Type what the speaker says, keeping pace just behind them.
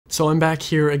So I'm back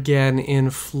here again in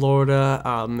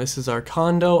Florida. This is our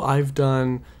condo. I've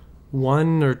done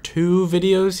 1 or 2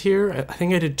 videos here. I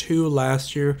think I did 2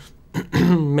 last year,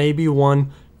 maybe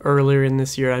 1 earlier in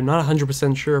this year. I'm not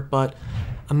 100% sure, but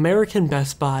American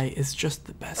Best Buy is just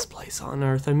the best place on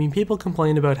earth. I mean, people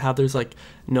complain about how there's like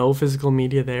no physical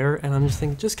media there, and I'm just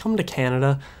thinking, just come to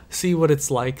Canada, see what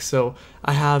it's like. So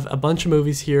I have a bunch of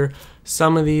movies here.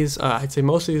 Some of these, I'd say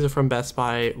most of these are from Best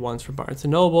Buy, one's from Barnes &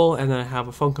 Noble, and then I have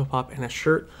a Funko Pop and a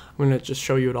shirt. I'm going to just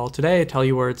show you it all today, tell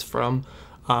you where it's from.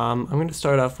 I'm going to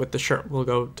start off with the shirt. We'll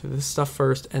go to this stuff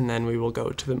first, and then we will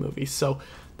go to the movies. So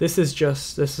this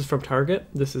is from Target.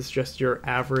 This is just your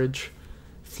average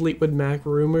Fleetwood Mac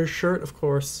Rumors shirt, of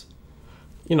course.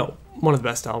 You know, one of the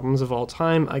best albums of all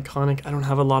time, iconic. I don't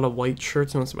have a lot of white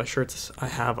shirts. Most of my shirts I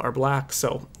have are black,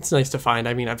 so it's nice to find.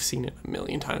 I mean, I've seen it a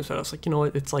million times, but I was like, you know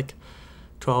what, it's like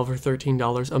 $12 or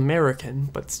 $13 American,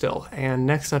 but still. And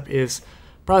next up is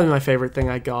probably my favorite thing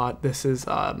I got. This is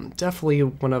definitely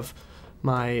one of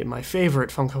my favorite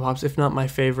Funko Pops, if not my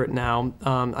favorite now.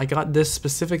 I got this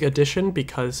specific edition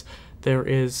because there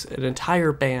is an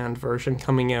entire band version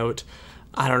coming out.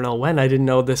 I don't know when. I didn't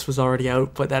know this was already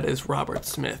out, but that is Robert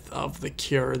Smith of The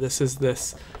Cure. This is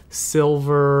this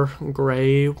silver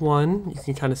gray one. You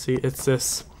can kind of see it's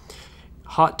this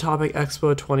Hot Topic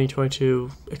Expo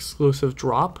 2022 exclusive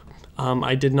drop.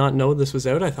 I did not know this was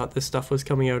out. I thought this stuff was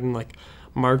coming out in like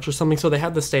March or something. So they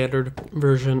had the standard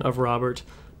version of Robert,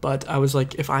 but I was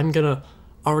like, if I'm gonna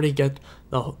already get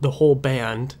the whole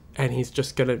band, and he's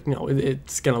just gonna, you know,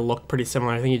 it's gonna look pretty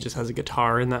similar. I think he just has a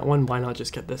guitar in that one. Why not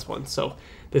just get this one? So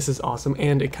this is awesome,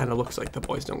 and it kind of looks like the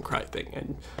Boys Don't Cry thing.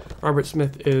 And Robert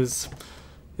Smith is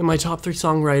in my top 3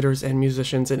 songwriters and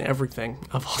musicians and everything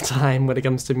of all time when it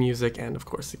comes to music. And of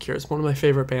course, The Cure is one of my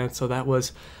favorite bands, so that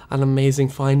was an amazing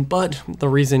find. But the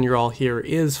reason you're all here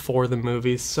is for the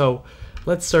movies. So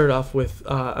let's start off with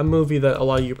a movie that a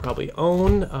lot of you probably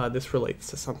own. This relates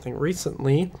to something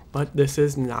recently, but this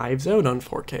is Knives Out on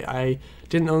 4K. I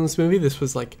didn't own this movie. This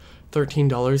was like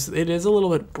 $13. It is a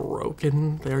little bit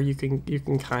broken there. You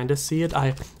can kind of see it.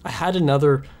 I had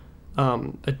another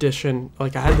edition.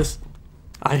 Like I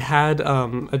had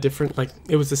a different, like,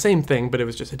 it was the same thing, but it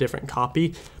was just a different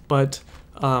copy. But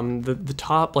the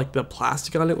top, like the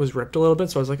plastic on it was ripped a little bit,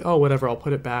 so I was like, oh, whatever, I'll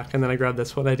put it back. And then I grabbed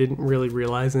this one. I didn't really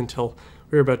realize until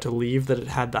we were about to leave that it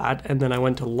had that, and then I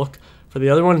went to look for the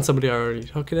other one, and somebody already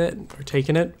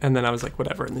taken it, and then I was like,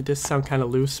 whatever. And the discs sound kind of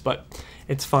loose, but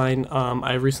it's fine.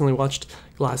 I recently watched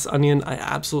Glass Onion. I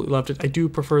absolutely loved it. I do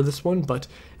prefer this one, but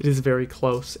it is very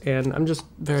close, and I'm just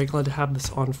very glad to have this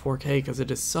on 4K because it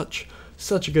is such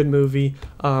a good movie.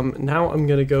 Now I'm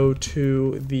gonna go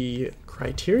to the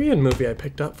Criterion movie I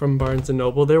picked up from Barnes &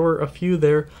 Noble. There were a few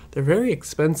there. They're very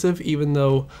expensive, even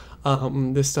though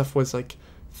this stuff was like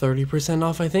 30%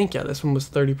 off, I think. Yeah, this one was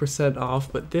 30%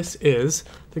 off, but this is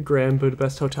the Grand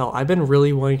Budapest Hotel. I've been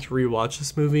really wanting to rewatch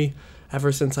this movie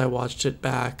ever since I watched it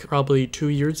back probably 2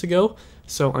 years ago,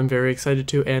 so I'm very excited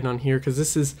to end on here because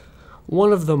this is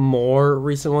one of the more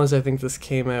recent ones. I think this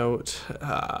came out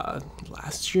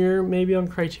last year, maybe, on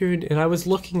Criterion, and I was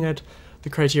looking at the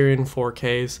Criterion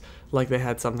 4Ks, like they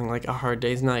had something like A Hard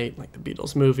Day's Night, like the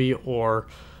Beatles movie, or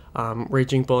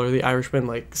Raging Bull or The Irishman,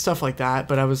 like stuff like that,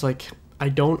 but I was like, I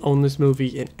don't own this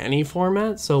movie in any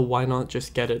format, so why not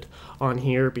just get it on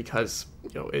here, because,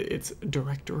 you know, it's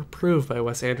director approved by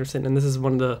Wes Anderson, and this is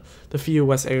one of the few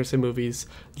Wes Anderson movies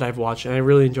that I've watched, and I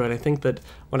really enjoyed it. I think that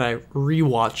when I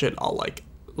rewatch it, I'll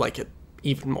like it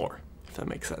even more, if that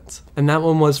makes sense. And that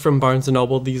one was from Barnes &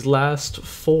 Noble. These last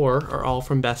 4 are all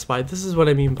from Best Buy. This is what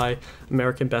I mean by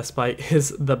American Best Buy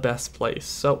is the best place.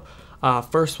 So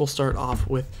first we'll start off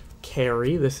with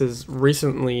Carrie. This is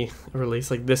recently released,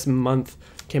 like this month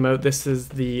came out. This is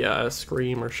the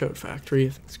Scream or Shout Factory. I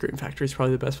think Scream Factory is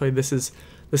probably the best way. This is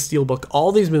the Steelbook.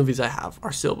 All these movies I have are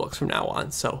Steelbooks from now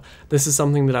on, so this is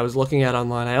something that I was looking at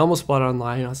online. I almost bought it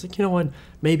online. I was like, you know what,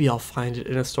 maybe I'll find it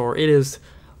in a store. It is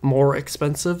more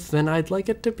expensive than I'd like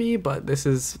it to be, but this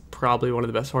is probably one of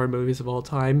the best horror movies of all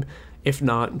time, if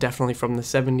not definitely from the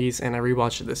 70s, and I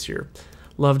rewatched it this year.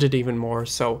 Loved it even more,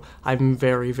 so I'm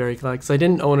very, very glad, because I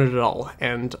didn't own it at all.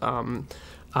 And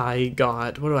I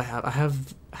got, what do I have? I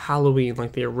have Halloween,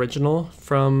 like the original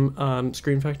from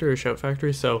Scream Factory or Shout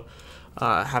Factory, so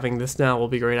having this now will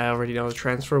be great. I already know the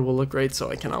transfer will look great, so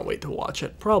I cannot wait to watch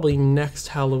it probably next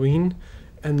Halloween.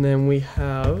 And then we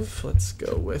have, let's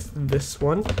go with this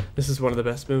one. This is one of the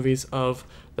best movies of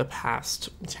the past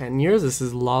 10 years. This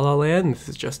is La La Land. This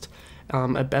is just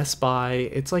at Best Buy.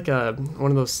 It's like one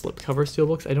of those slipcover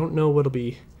steelbooks. I don't know what'll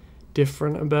be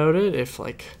different about it, if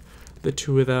like the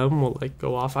two of them will like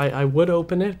go off. I would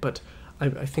open it, but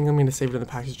I think I'm going to save it in the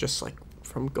package just like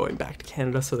from going back to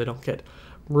Canada so they don't get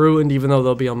ruined, even though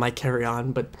they'll be on my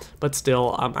carry-on. But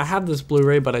still, I have this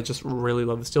Blu-ray, but I just really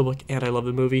love the Steelbook and I love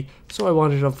the movie, so I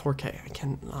wanted it on 4K. I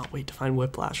cannot wait to find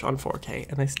Whiplash on 4K,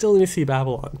 and I still need to see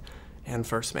Babylon and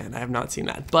First Man. I have not seen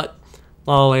that, but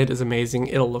La La Land is amazing.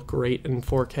 It'll look great in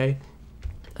 4K.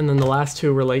 And then the last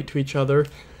two relate to each other.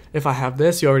 If I have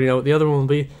this, you already know what the other one will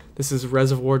be. This is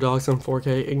Reservoir Dogs on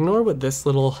 4K. Ignore what this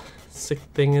little sick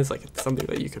thing is. Like, it's something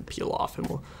that you could peel off and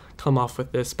will come off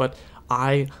with this. But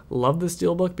I love the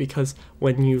Steelbook because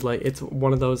when you, like, it's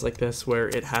one of those like this where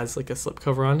it has like a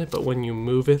slipcover on it, but when you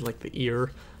move it, like the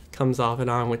ear comes off and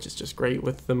on, which is just great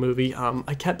with the movie.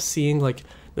 I kept seeing like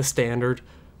the standard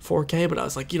 4K, but I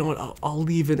was like, you know what, I'll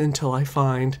leave it until I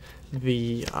find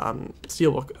the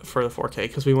Steelbook for the 4K,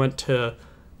 because we went to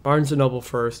Barnes & Noble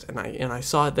first, and I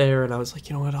saw it there, and I was like,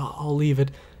 you know what, I'll leave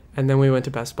it. And then we went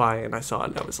to Best Buy, and I saw it,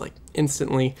 and I was like,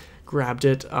 instantly grabbed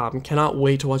it. Cannot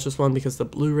wait to watch this one because the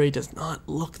Blu-ray does not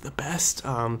look the best.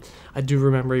 I do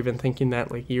remember even thinking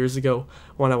that like years ago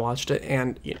when I watched it,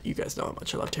 and you guys know how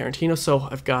much I love Tarantino, so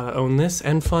I've got to own this.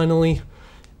 And finally,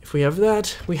 if we have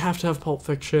that, we have to have Pulp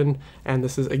Fiction, and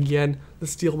this is, again, the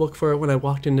Steelbook for it. When I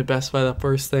walked into Best Buy, the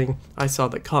first thing I saw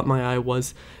that caught my eye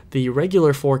was the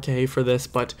regular 4K for this,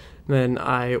 but then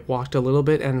I walked a little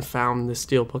bit and found the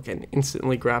Steelbook and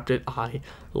instantly grabbed it. I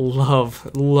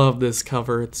love this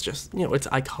cover. It's just, it's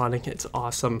iconic, it's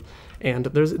awesome, and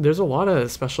there's a lot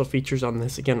of special features on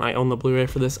this. Again, I own the Blu-ray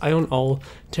for this. I own all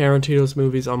Tarantino's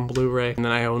movies on Blu-ray, and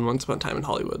then I own Once Upon a Time in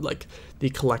Hollywood, like the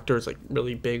collector's like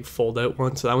really big fold-out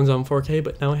one, so that one's on 4K,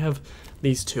 but now I have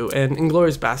these two. And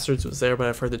Inglourious Basterds was there, but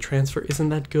I've heard the transfer isn't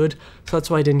that good, so that's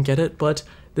why I didn't get it. But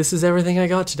this is everything I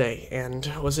got today,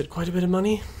 and was it quite a bit of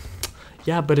money?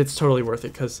 Yeah, but it's totally worth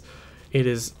it because it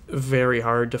is very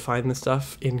hard to find this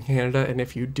stuff in Canada, and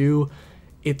if you do,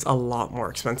 it's a lot more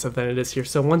expensive than it is here.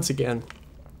 So once again,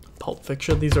 Pulp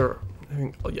Fiction, these are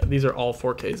all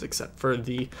 4Ks except for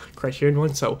the Criterion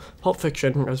one. So Pulp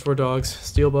Fiction, Reservoir Dogs,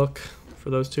 Steelbook for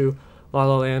those two, La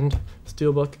La Land,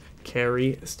 Steelbook,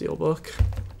 Carrie, Steelbook,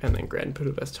 and then Grand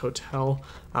Budapest Hotel,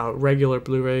 regular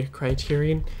Blu-ray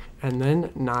Criterion, and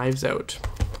then Knives Out,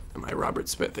 my Robert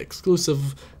Smith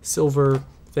exclusive silver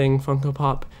thing, Funko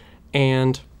Pop,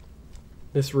 and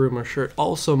this rumor shirt.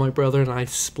 Also, my brother and I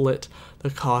split the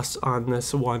cost on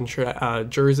this one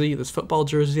jersey, this football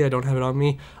jersey. I don't have it on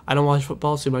me. I don't watch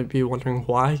football, so you might be wondering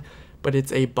why, but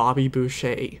it's a Bobby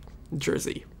Boucher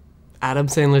jersey. Adam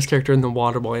Sandler's character in The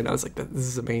Waterboy, and I was like, this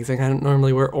is amazing. I don't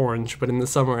normally wear orange, but in the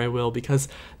summer I will because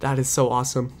that is so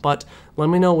awesome. But let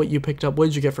me know what you picked up. What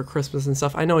did you get for Christmas and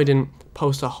stuff? I know I didn't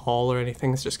post a haul or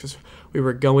anything. It's just because we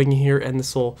were going here, and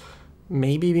this will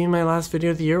maybe be my last video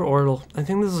of the year, or I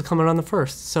think this is coming on the 1st.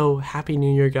 So Happy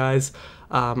New Year, guys.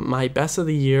 My best of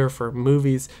the year for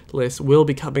movies list will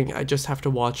be coming. I just have to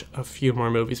watch a few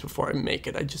more movies before I make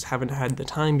it. I just haven't had the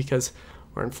time because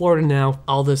we're in Florida now,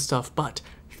 all this stuff. But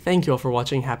thank you all for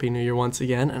watching. Happy New Year once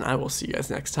again, and I will see you guys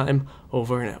next time.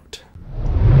 Over and out.